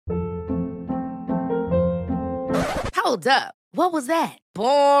Hold up. What was that?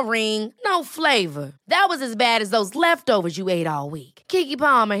 Boring. No flavor. That was as bad as those leftovers you ate all week. Keke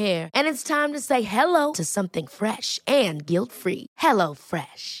Palmer here, and it's time to say hello to something fresh and guilt-free. Hello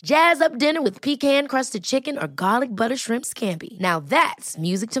Fresh. Jazz up dinner with pecan-crusted chicken or garlic butter shrimp scampi. Now that's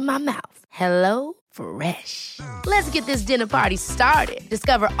music to my mouth. Hello Fresh. Let's get this dinner party started.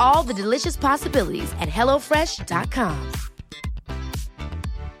 Discover all the delicious possibilities at hellofresh.com.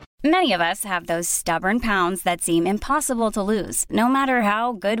 Many of us have those stubborn pounds that seem impossible to lose, no matter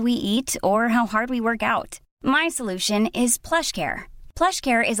how good we eat or how hard we work out. My solution is PlushCare.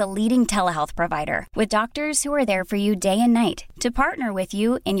 PlushCare is a leading telehealth provider with doctors who are there for you day and night to partner with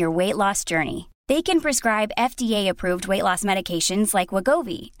you in your weight loss journey. They can prescribe FDA-approved weight loss medications like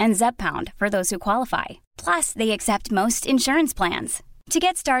Wegovy and Zepbound for those who qualify. Plus, they accept most insurance plans. To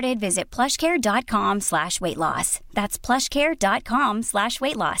get started, visit plushcare.com/weightloss. That's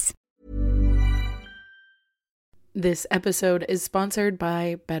plushcare.com/weightloss. This episode is sponsored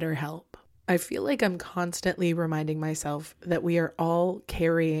by BetterHelp. I feel like I'm constantly reminding myself that we are all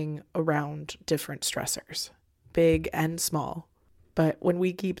carrying around different stressors, big and small. But when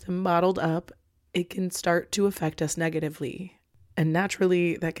we keep them bottled up, it can start to affect us negatively. And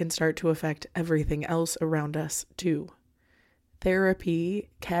naturally, that can start to affect everything else around us too. Therapy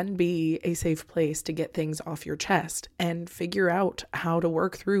can be a safe place to get things off your chest and figure out how to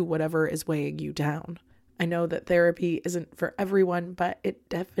work through whatever is weighing you down. I know that therapy isn't for everyone, but it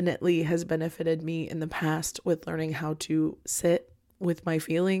definitely has benefited me in the past with learning how to sit with my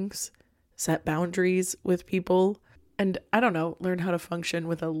feelings, set boundaries with people, and learn how to function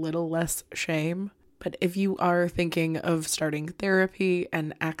with a little less shame. But if you are thinking of starting therapy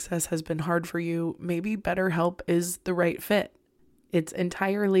and access has been hard for you, maybe BetterHelp is the right fit. It's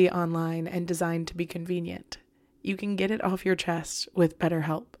entirely online and designed to be convenient. You can get it off your chest with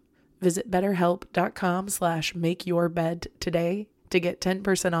BetterHelp. Visit betterhelp.com/makeyourbed today to get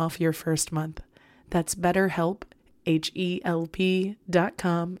 10% off your first month. That's BetterHelp,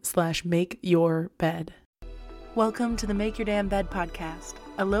 HELP.com/makeyourbed. Welcome to the Make Your Damn Bed podcast,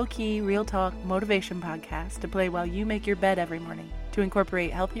 a low-key, real-talk motivation podcast to play while you make your bed every morning to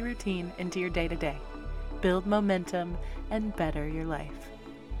incorporate healthy routine into your day-to-day. Build momentum, and better your life.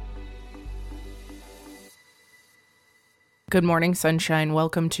 Good morning, sunshine.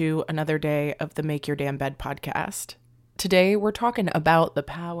 Welcome to another day of the Make Your Damn Bed podcast. Today, we're talking about the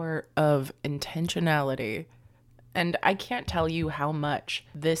power of intentionality, and I can't tell you how much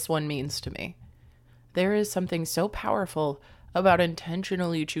this one means to me. There is something so powerful about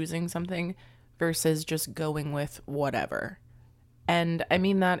intentionally choosing something versus just going with whatever. And I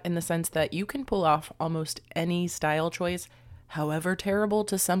mean that in the sense that you can pull off almost any style choice, however terrible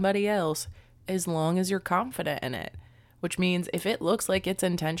to somebody else, as long as you're confident in it. Which means if it looks like it's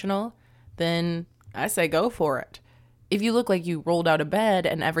intentional, then I say go for it. If you look like you rolled out of bed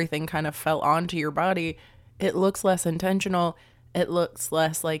and everything kind of fell onto your body, it looks less intentional. It looks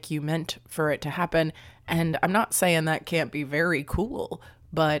less like you meant for it to happen. And I'm not saying that can't be very cool,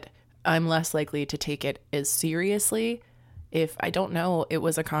 but I'm less likely to take it as seriously if I don't know it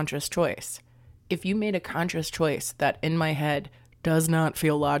was a conscious choice. If you made a conscious choice that in my head does not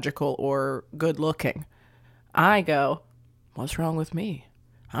feel logical or good looking, I go, what's wrong with me?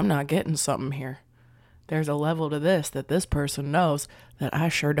 I'm not getting something here. There's a level to this that this person knows that I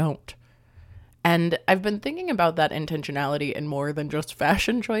sure don't. And I've been thinking about that intentionality in more than just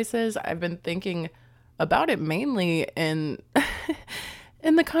fashion choices. I've been thinking about it mainly in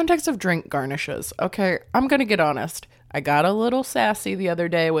in the context of drink garnishes. Okay, I'm going to get honest. I got a little sassy the other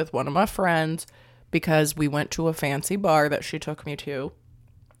day with one of my friends because we went to a fancy bar that she took me to,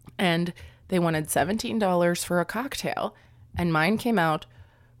 and they wanted $17 for a cocktail, and mine came out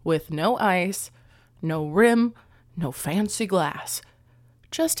with no ice, no rim, no fancy glass,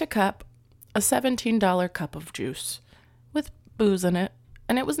 just a cup, a $17 cup of juice with booze in it,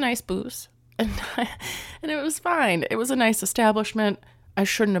 and it was nice booze, and it was fine. It was a nice establishment. I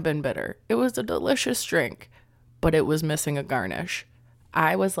shouldn't have been bitter. It was a delicious drink, but it was missing a garnish.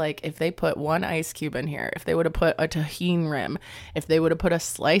 I was like, if they put one ice cube in here, if they would have put a tahini rim, if they would have put a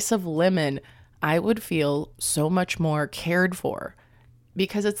slice of lemon, I would feel so much more cared for,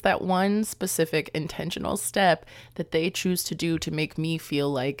 because it's that one specific intentional step that they choose to do to make me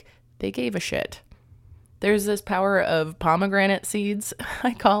feel like they gave a shit. There's this power of pomegranate seeds,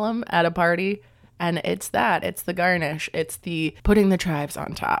 I call them, at a party. And it's the garnish. It's the putting the chives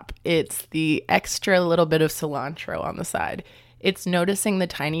on top. It's the extra little bit of cilantro on the side. It's noticing the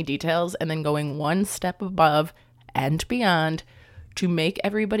tiny details and then going one step above and beyond to make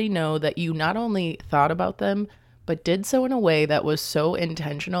everybody know that you not only thought about them, but did so in a way that was so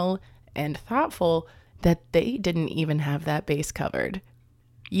intentional and thoughtful that they didn't even have that base covered.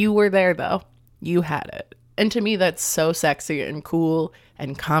 You were there though. You had it. And to me, that's so sexy and cool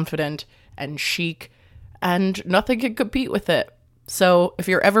and confident and chic, and nothing can compete with it. So if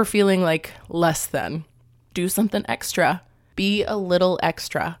you're ever feeling like less than, do something extra. Be a little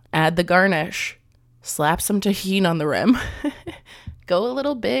extra. Add the garnish. Slap some tahini on the rim. Go a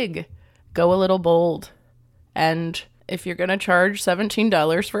little big. Go a little bold. And if you're going to charge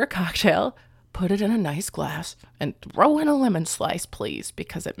 $17 for a cocktail, put it in a nice glass and throw in a lemon slice, please,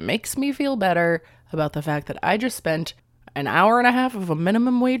 because it makes me feel better about the fact that I just spent an hour and a half of a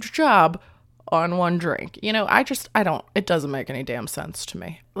minimum wage job on one drink. You know, it doesn't make any damn sense to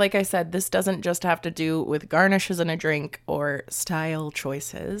me. Like I said, this doesn't just have to do with garnishes in a drink or style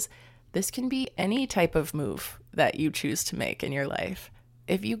choices. This can be any type of move that you choose to make in your life.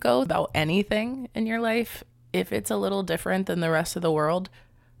 If you go about anything in your life, if it's a little different than the rest of the world,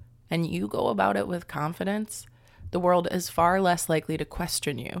 and you go about it with confidence, the world is far less likely to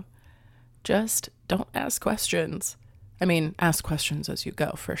question you. Just don't ask questions. I mean, ask questions as you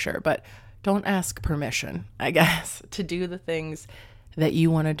go, for sure, but don't ask permission, I guess, to do the things that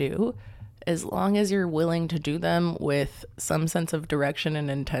you want to do, as long as you're willing to do them with some sense of direction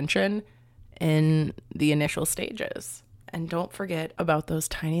and intention in the initial stages. And don't forget about those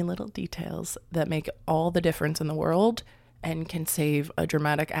tiny little details that make all the difference in the world and can save a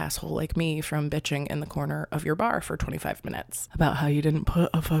dramatic asshole like me from bitching in the corner of your bar for 25 minutes about how you didn't put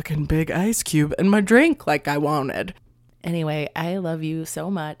a fucking big ice cube in my drink like I wanted. Anyway, I love you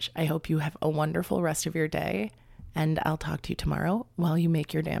so much. I hope you have a wonderful rest of your day, and I'll talk to you tomorrow while you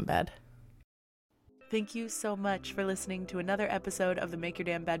make your damn bed. Thank you so much for listening to another episode of the Make Your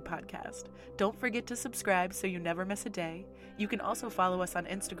Damn Bed podcast. Don't forget to subscribe so you never miss a day. You can also follow us on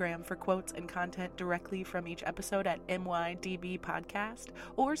Instagram for quotes and content directly from each episode at MYDB Podcast,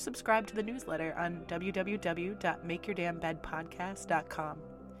 or subscribe to the newsletter on www.makeyourdamnbedpodcast.com.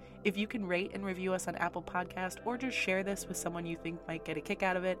 If you can rate and review us on Apple Podcast, or just share this with someone you think might get a kick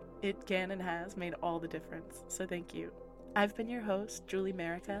out of it, it can and has made all the difference. So thank you. I've been your host, Julie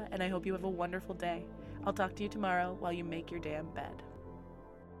Merica, and I hope you have a wonderful day. I'll talk to you tomorrow while you make your damn bed.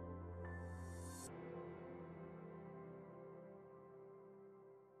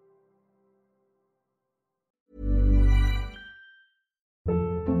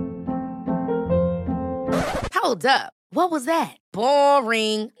 Hold up. What was that?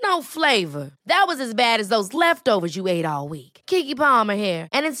 Boring. No flavor. That was as bad as those leftovers you ate all week. Keke Palmer here,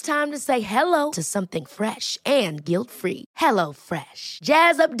 and it's time to say hello to something fresh and guilt-free. HelloFresh.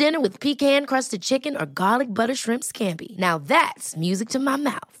 Jazz up dinner with pecan-crusted chicken or garlic butter shrimp scampi. Now that's music to my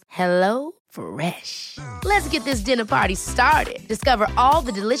mouth. HelloFresh. Let's get this dinner party started. Discover all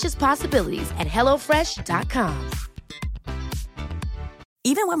the delicious possibilities at HelloFresh.com.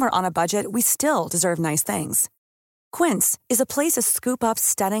 Even when we're on a budget, we still deserve nice things. Quince is a place to scoop up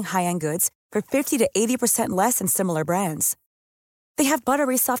stunning high-end goods for 50 to 80% less than similar brands. They have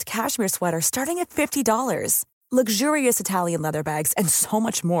buttery soft cashmere sweaters starting at $50, luxurious Italian leather bags, and so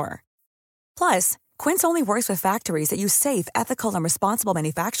much more. Plus, Quince only works with factories that use safe, ethical, and responsible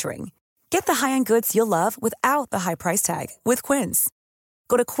manufacturing. Get the high-end goods you'll love without the high price tag with Quince.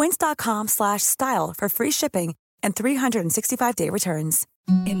 Go to quince.com/style for free shipping and 365-day returns.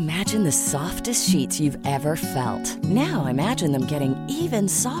 Imagine the softest sheets you've ever felt. Now imagine them getting even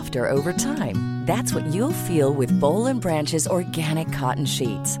softer over time. That's what you'll feel with Boll & Branch's organic cotton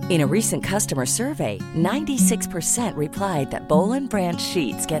sheets. In a recent customer survey, 96% replied that Boll & Branch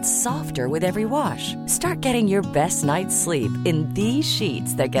sheets get softer with every wash. Start getting your best night's sleep in these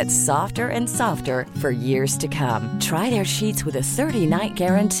sheets that get softer and softer for years to come. Try their sheets with a 30-night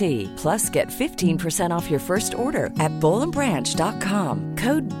guarantee. Plus, get 15% off your first order at bollandbranch.com.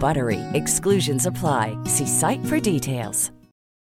 Code BUTTERY. Exclusions apply. See site for details.